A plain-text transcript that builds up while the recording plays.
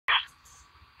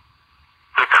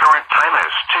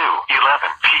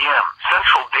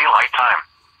Central Daylight Time.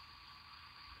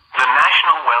 The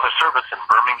National Weather Service in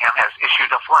Birmingham has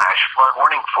issued a flash flood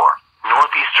warning for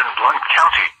northeastern Blount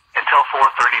County until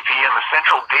 4:30 p.m.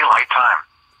 Central Daylight Time.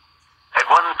 At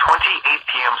 1:28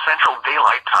 p.m. Central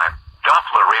Daylight Time,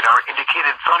 Doppler radar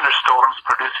indicated thunderstorms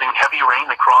producing heavy rain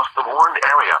across the warned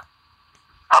area.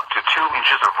 Up to 2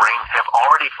 inches of rain have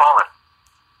already fallen.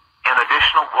 An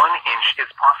additional 1 inch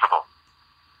is possible.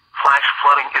 Flash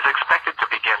flooding is expected to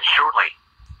begin shortly.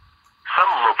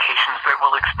 Some locations that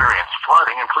will experience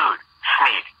flooding include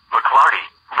Sneed, McLarty,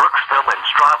 Brooksville, and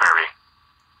Strawberry.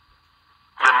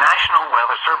 The National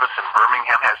Weather Service in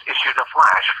Birmingham has issued a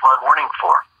flash flood warning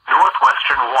for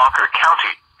northwestern Walker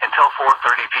County until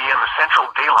 4:30 p.m.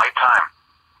 Central Daylight Time.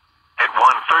 At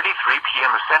 1:33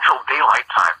 p.m. Central Daylight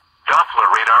Time, Doppler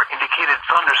radar indicated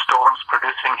thunderstorms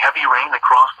producing heavy rain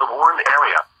across the warned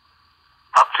area.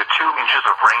 Up to 2 inches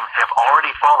of rain have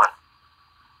already fallen.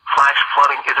 Flash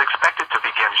flooding is expected to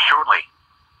begin shortly.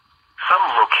 Some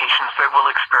locations that will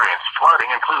experience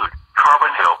flooding include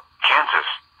Carbon Hill, Kansas,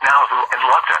 Nauvoo, and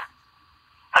Lupton.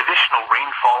 Additional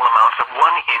rainfall amounts of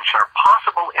 1 inch are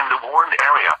possible in the warned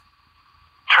area.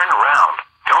 Turn around,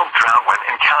 don't drown when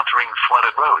encountering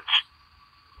flooded roads.